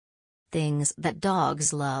Things that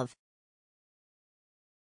dogs love.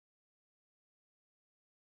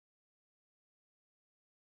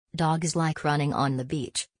 Dogs like running on the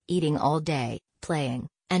beach, eating all day, playing,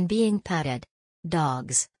 and being petted.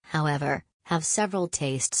 Dogs, however, have several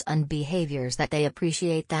tastes and behaviors that they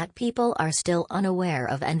appreciate that people are still unaware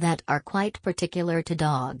of and that are quite particular to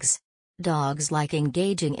dogs. Dogs like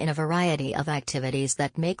engaging in a variety of activities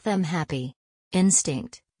that make them happy.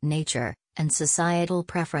 Instinct, nature, and societal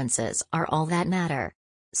preferences are all that matter.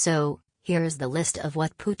 So, here's the list of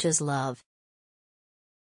what pooches love.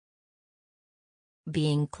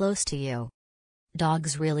 Being close to you.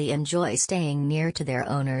 Dogs really enjoy staying near to their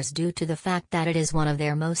owners due to the fact that it is one of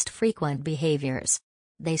their most frequent behaviors.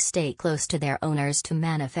 They stay close to their owners to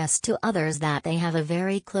manifest to others that they have a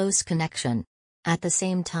very close connection. At the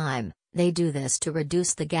same time, they do this to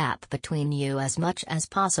reduce the gap between you as much as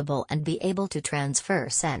possible and be able to transfer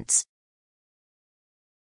scents.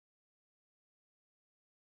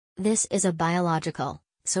 This is a biological,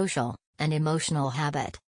 social, and emotional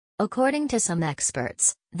habit. According to some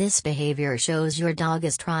experts, this behavior shows your dog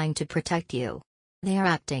is trying to protect you. They are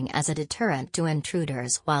acting as a deterrent to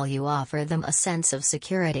intruders while you offer them a sense of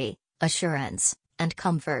security, assurance, and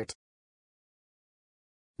comfort.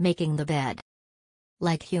 Making the bed.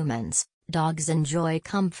 Like humans, dogs enjoy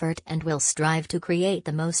comfort and will strive to create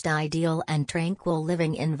the most ideal and tranquil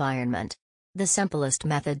living environment. The simplest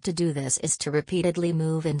method to do this is to repeatedly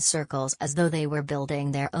move in circles as though they were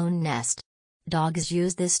building their own nest. Dogs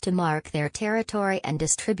use this to mark their territory and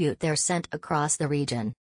distribute their scent across the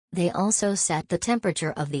region. They also set the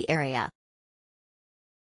temperature of the area.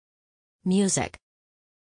 Music.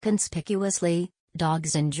 Conspicuously,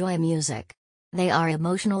 dogs enjoy music. They are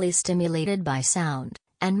emotionally stimulated by sound,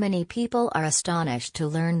 and many people are astonished to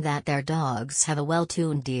learn that their dogs have a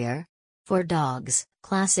well-tuned ear. For dogs,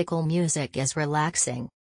 classical music is relaxing.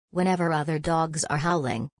 Whenever other dogs are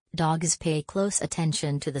howling, dogs pay close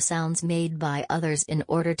attention to the sounds made by others in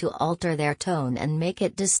order to alter their tone and make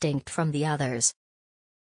it distinct from the others.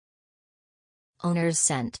 Owner's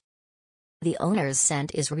scent. The owner's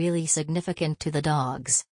scent is really significant to the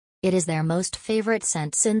dogs. It is their most favorite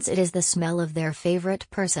scent since it is the smell of their favorite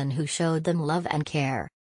person who showed them love and care.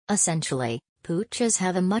 Essentially, pooches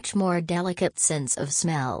have a much more delicate sense of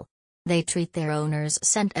smell. They treat their owner's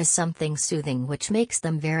scent as something soothing which makes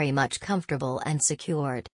them very much comfortable and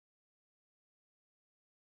secured.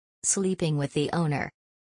 Sleeping with the owner.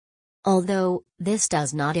 Although, this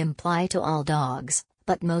does not imply to all dogs,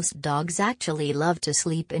 but most dogs actually love to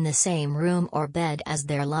sleep in the same room or bed as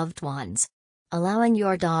their loved ones. Allowing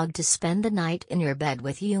your dog to spend the night in your bed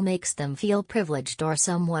with you makes them feel privileged or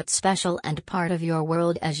somewhat special and part of your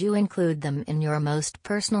world as you include them in your most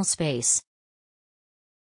personal space.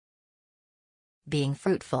 Being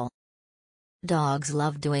fruitful. Dogs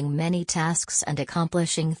love doing many tasks and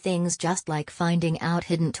accomplishing things just like finding out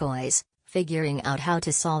hidden toys, figuring out how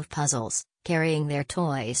to solve puzzles, carrying their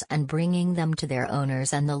toys and bringing them to their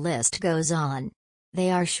owners, and the list goes on. They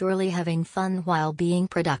are surely having fun while being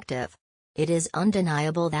productive. It is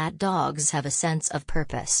undeniable that dogs have a sense of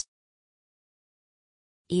purpose.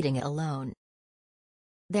 Eating alone.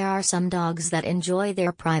 There are some dogs that enjoy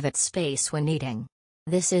their private space when eating.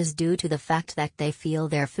 This is due to the fact that they feel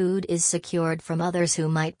their food is secured from others who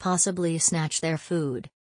might possibly snatch their food.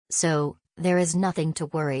 So, there is nothing to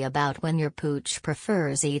worry about when your pooch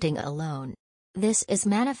prefers eating alone. This is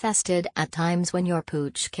manifested at times when your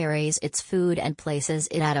pooch carries its food and places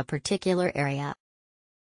it at a particular area.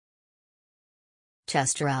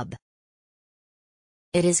 Chest rub.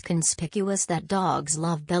 It is conspicuous that dogs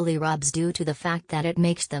love belly rubs due to the fact that it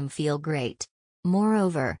makes them feel great.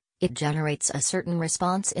 Moreover, it generates a certain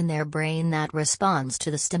response in their brain that responds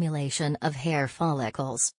to the stimulation of hair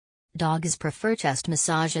follicles. Dogs prefer chest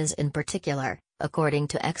massages in particular, according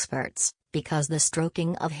to experts, because the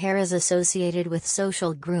stroking of hair is associated with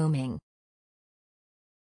social grooming.